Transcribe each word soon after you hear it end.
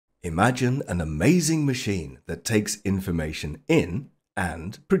Imagine an amazing machine that takes information in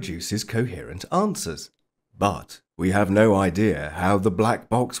and produces coherent answers. But we have no idea how the black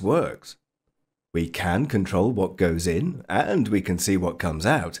box works. We can control what goes in and we can see what comes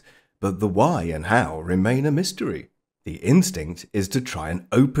out, but the why and how remain a mystery. The instinct is to try and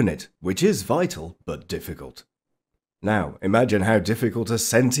open it, which is vital but difficult. Now, imagine how difficult a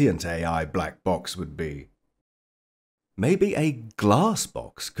sentient AI black box would be. Maybe a glass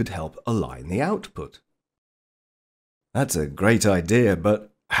box could help align the output. That's a great idea,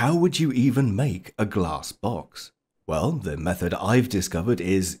 but how would you even make a glass box? Well, the method I've discovered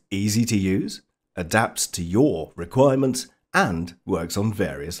is easy to use, adapts to your requirements, and works on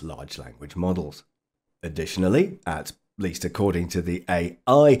various large language models. Additionally, at least according to the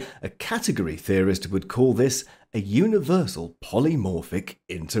AI, a category theorist would call this a universal polymorphic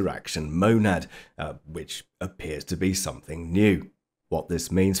interaction monad, which appears to be something new. What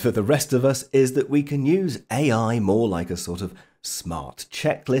this means for the rest of us is that we can use AI more like a sort of smart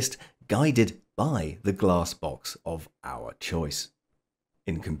checklist guided by the glass box of our choice.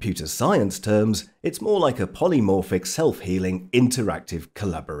 In computer science terms, it's more like a polymorphic self-healing interactive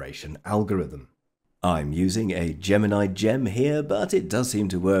collaboration algorithm. I'm using a Gemini gem here, but it does seem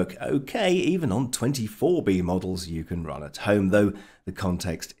to work okay even on 24B models you can run at home, though the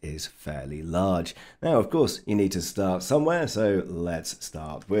context is fairly large. Now, of course, you need to start somewhere, so let's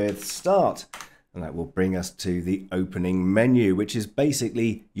start with Start. And that will bring us to the opening menu, which is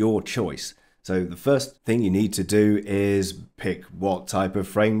basically your choice. So the first thing you need to do is pick what type of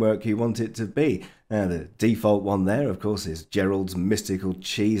framework you want it to be. Now the default one there, of course, is Gerald's Mystical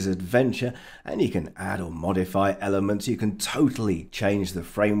Cheese Adventure, and you can add or modify elements. You can totally change the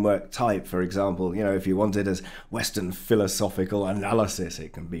framework type. For example, if you want it as Western philosophical analysis,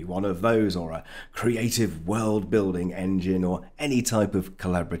 it can be one of those, or a creative world building engine, or any type of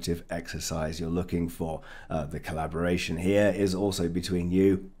collaborative exercise you're looking for. The collaboration here is also between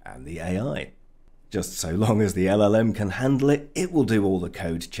you and the AI. Just so long as the LLM can handle it, it will do all the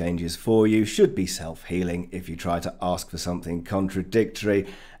code changes for you, should be self-healing if you try to ask for something contradictory,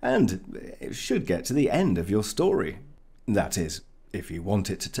 and it should get to the end of your story. That is, if you want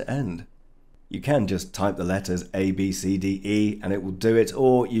it to end. You can just type the letters A, B, C, D, E, and it will do it,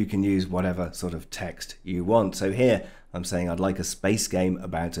 or you can use whatever sort of text you want. So here, I'm saying I'd like a space game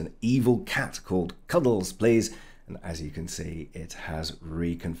about an evil cat called Cuddles, please. And as you can see, it has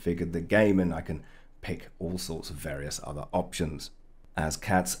reconfigured the game, and I can pick all sorts of various other options. As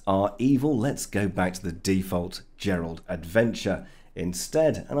cats are evil, let's go back to the default Gerald Adventure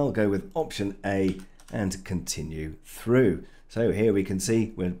instead, and I'll go with option A and continue through. So here we can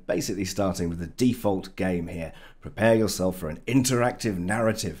see we're basically starting with the default game here. Prepare yourself for an interactive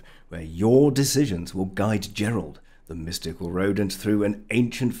narrative where your decisions will guide Gerald, the mystical rodent, through an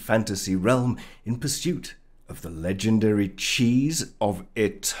ancient fantasy realm in pursuit of the legendary cheese of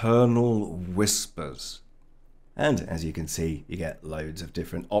eternal whispers. And as you can see, you get loads of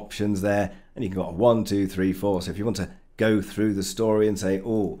different options there, and you can go 1, 2, 3, 4. So if you want to go through the story and say,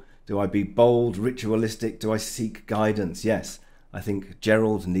 oh, do I be bold, ritualistic? Do I seek guidance? Yes, I think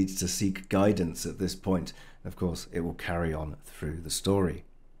Gerald needs to seek guidance at this point. Of course, it will carry on through the story.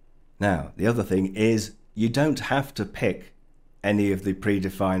 Now, the other thing is you don't have to pick any of the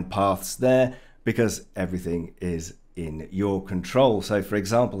predefined paths there, because everything is in your control. So for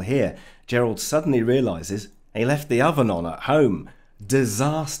example here, Gerald suddenly realizes he left the oven on at home.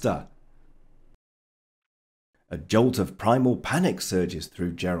 Disaster! A jolt of primal panic surges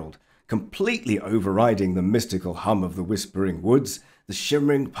through Gerald, completely overriding the mystical hum of the whispering woods. The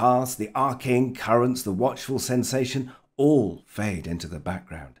shimmering paths, the arcane currents, the watchful sensation all fade into the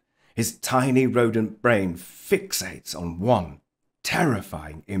background. His tiny rodent brain fixates on one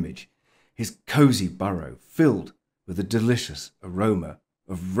terrifying image. His cozy burrow filled with a delicious aroma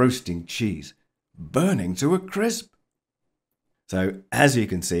of roasting cheese, burning to a crisp. So as you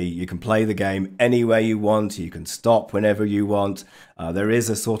can see, you can play the game any way you want. You can stop whenever you want. There is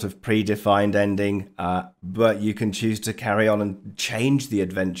a sort of predefined ending, but you can choose to carry on and change the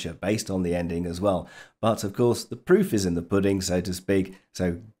adventure based on the ending as well. But of course, the proof is in the pudding, so to speak,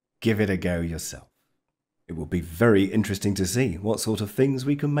 so give it a go yourself. It will be very interesting to see what sort of things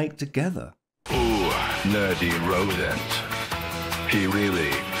we can make together. Ooh, nerdy rodent. He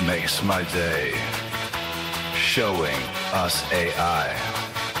really makes my day. Showing us AI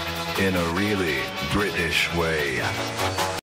in a really British way.